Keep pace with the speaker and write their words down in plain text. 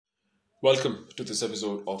Welcome to this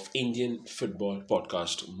episode of Indian Football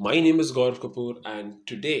Podcast. My name is Gaurav Kapoor, and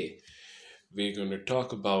today we're going to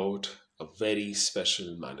talk about a very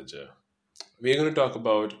special manager. We're going to talk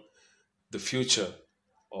about the future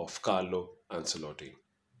of Carlo Ancelotti.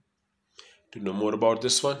 To know more about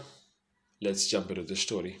this one, let's jump into the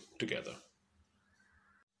story together.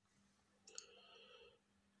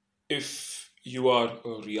 If you are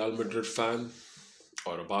a Real Madrid fan,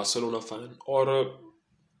 or a Barcelona fan, or a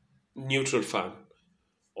neutral fan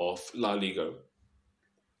of La Liga,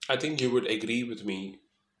 I think you would agree with me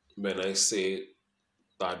when I say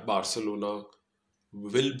that Barcelona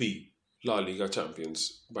will be La Liga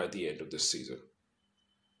champions by the end of this season.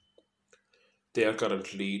 They are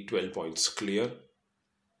currently 12 points clear.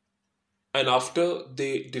 And after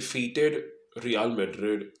they defeated Real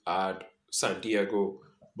Madrid at Santiago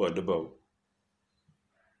Bernabeu,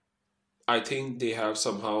 I think they have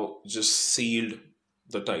somehow just sealed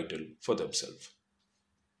the title for themselves.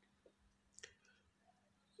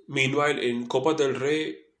 Meanwhile, in Copa del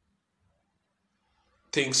Rey,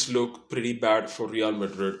 things look pretty bad for Real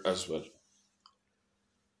Madrid as well.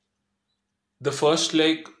 The first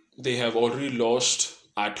leg, they have already lost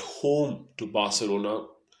at home to Barcelona.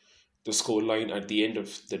 The scoreline at the end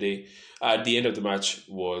of the day, at the end of the match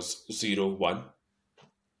was 0-1.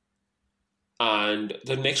 And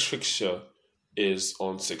the next fixture is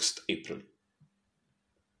on 6th April.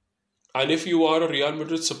 And if you are a Real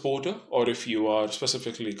Madrid supporter, or if you are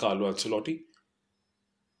specifically Carlo Ancelotti,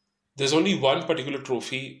 there's only one particular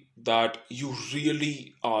trophy that you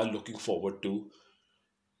really are looking forward to,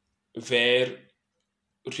 where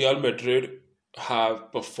Real Madrid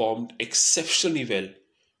have performed exceptionally well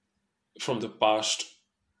from the past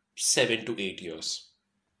 7 to 8 years,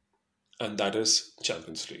 and that is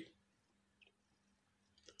Champions League.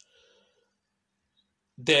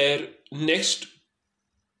 Their next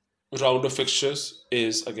round of fixtures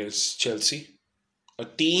is against Chelsea, a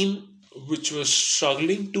team which was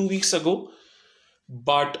struggling 2 weeks ago,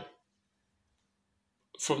 but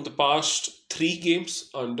from the past three games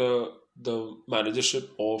under the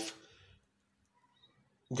managership of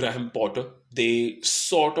Graham Potter, they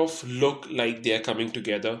sort of look like they are coming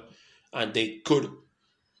together and they could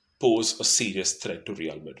pose a serious threat to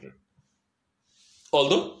Real Madrid.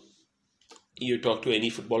 Although, you talk to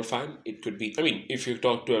any football fan, it could be, if you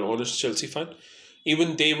talk to an honest Chelsea fan,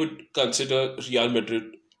 even they would consider Real Madrid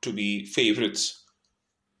to be favourites,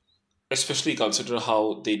 especially consider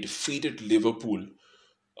how they defeated Liverpool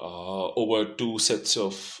over two sets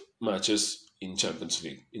of matches in Champions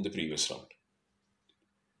League in the previous round.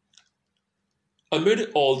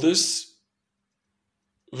 Amid all this,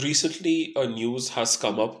 recently a news has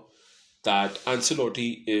come up that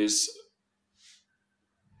Ancelotti is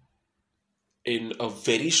in a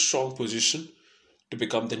very strong position to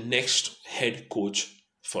become the next head coach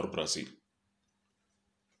for Brazil.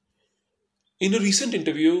 In a recent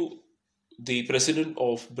interview, the president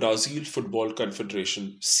of Brazil Football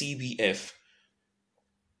Confederation, CBF,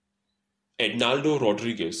 Ednaldo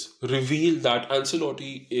Rodriguez, revealed that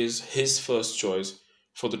Ancelotti is his first choice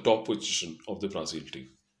for the top position of the Brazil team.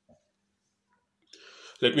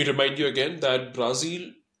 Let me remind you again that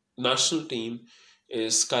Brazil national team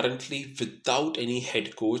is currently without any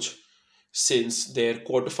head coach since their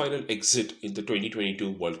quarterfinal exit in the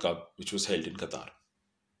 2022 World Cup, which was held in Qatar.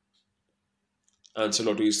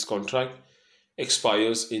 Ancelotti's contract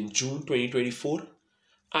expires in June 2024,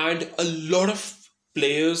 and a lot of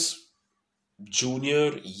players,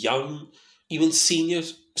 junior, young, even senior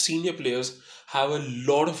players, have a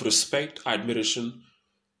lot of respect, admiration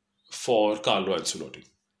for Carlo Ancelotti,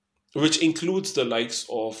 which includes the likes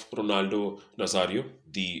of Ronaldo Nazario,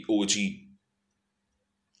 the OG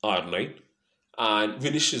R9, and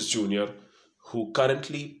Vinicius Jr., who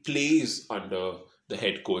currently plays under the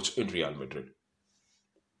head coach in Real Madrid.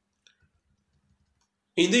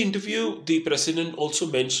 In the interview, the president also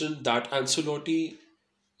mentioned that Ancelotti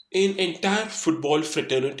in entire football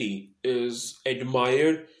fraternity is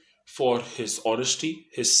admired for his honesty,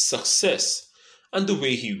 his success, and the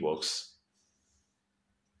way he works.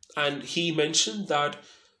 And he mentioned that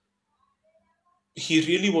he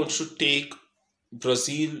really wants to take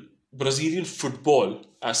Brazilian football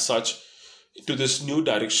as such to this new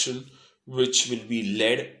direction, which will be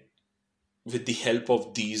led with the help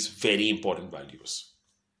of these very important values.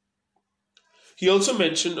 He also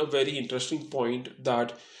mentioned a very interesting point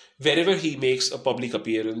that wherever he makes a public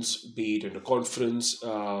appearance, be it in a conference,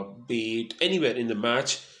 be it anywhere in the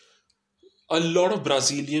match, a lot of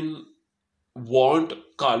Brazilian want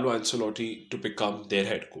Carlo Ancelotti to become their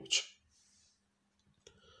head coach.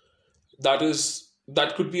 That is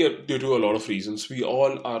that could be due to a lot of reasons. We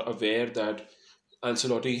all are aware that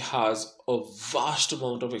Ancelotti has a vast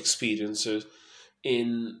amount of experiences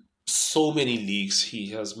in so many leagues. He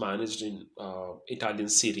has managed in Italian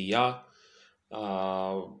Serie A.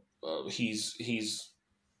 Uh,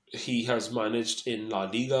 he has managed in La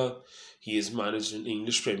Liga. He has managed in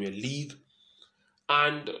English Premier League,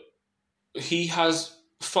 and he has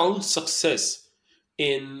found success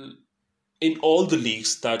in all the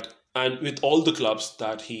leagues that and with all the clubs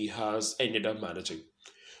that he has ended up managing.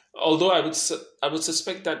 Although I would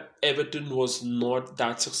suspect that Everton was not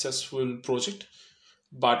that successful project,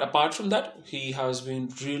 but apart from that, he has been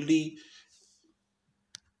really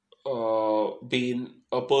been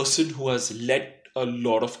a person who has led a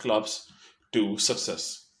lot of clubs to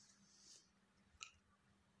success.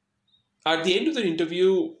 At the end of the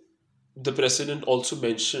interview, the president also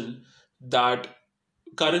mentioned that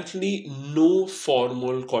currently no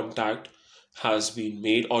formal contact has been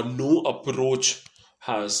made or no approach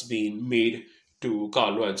has been made to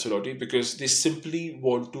Carlo Ancelotti because they simply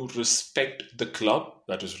want to respect the club,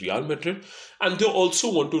 that is Real Madrid, and they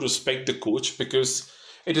also want to respect the coach because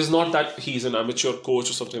it is not that he's an amateur coach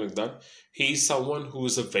or something like that. He's someone who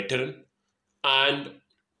is a veteran, and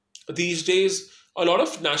these days a lot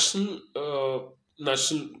of national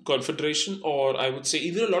confederation, or I would say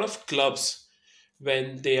even a lot of clubs,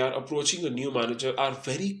 when they are approaching a new manager, are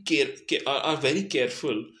are very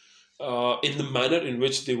careful in the manner in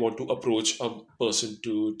which they want to approach a person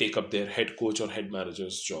to take up their head coach or head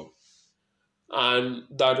manager's job, and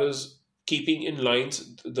that is keeping in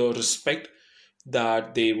lines the respect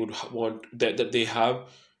that they would want that they have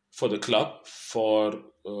for the club, for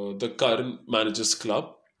the current manager's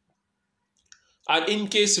club. And in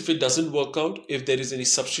case if it doesn't work out, if there is any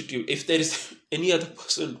substitute, if there is any other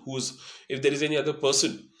person who's if there is any other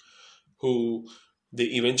person who they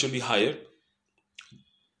eventually hire,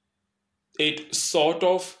 it sort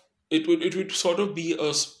of it would sort of be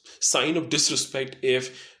a sign of disrespect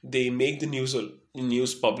if they make the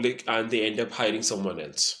news public and they end up hiring someone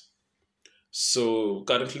else. So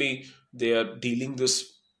currently they are dealing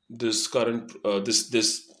this current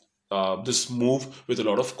this move with a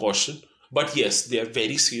lot of caution. But yes, they are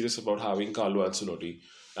very serious about having Carlo Ancelotti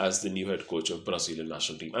as the new head coach of Brazilian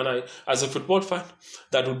national team. And I, as a football fan,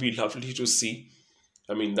 that would be lovely to see.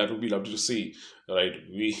 I mean, that would be lovely to see, right?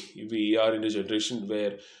 We are in a generation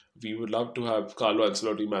where we would love to have Carlo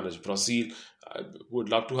Ancelotti manage Brazil. I would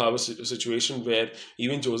love to have a situation where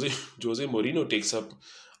even Jose Mourinho takes up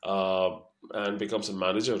uh, and becomes a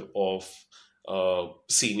manager of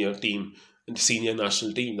senior team and senior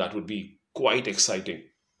national team. That would be quite exciting.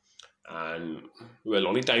 And well,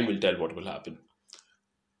 only time will tell what will happen.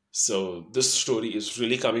 So this story is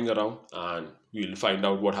really coming around, and we'll find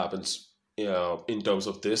out what happens in terms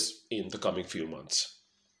of this in the coming few months.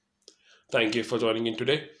 Thank you for joining in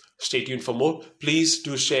today. Stay tuned for more. Please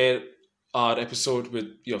do share our episode with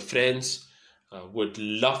your friends. Would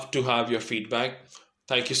love to have your feedback.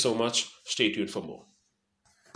 Thank you so much. Stay tuned for more.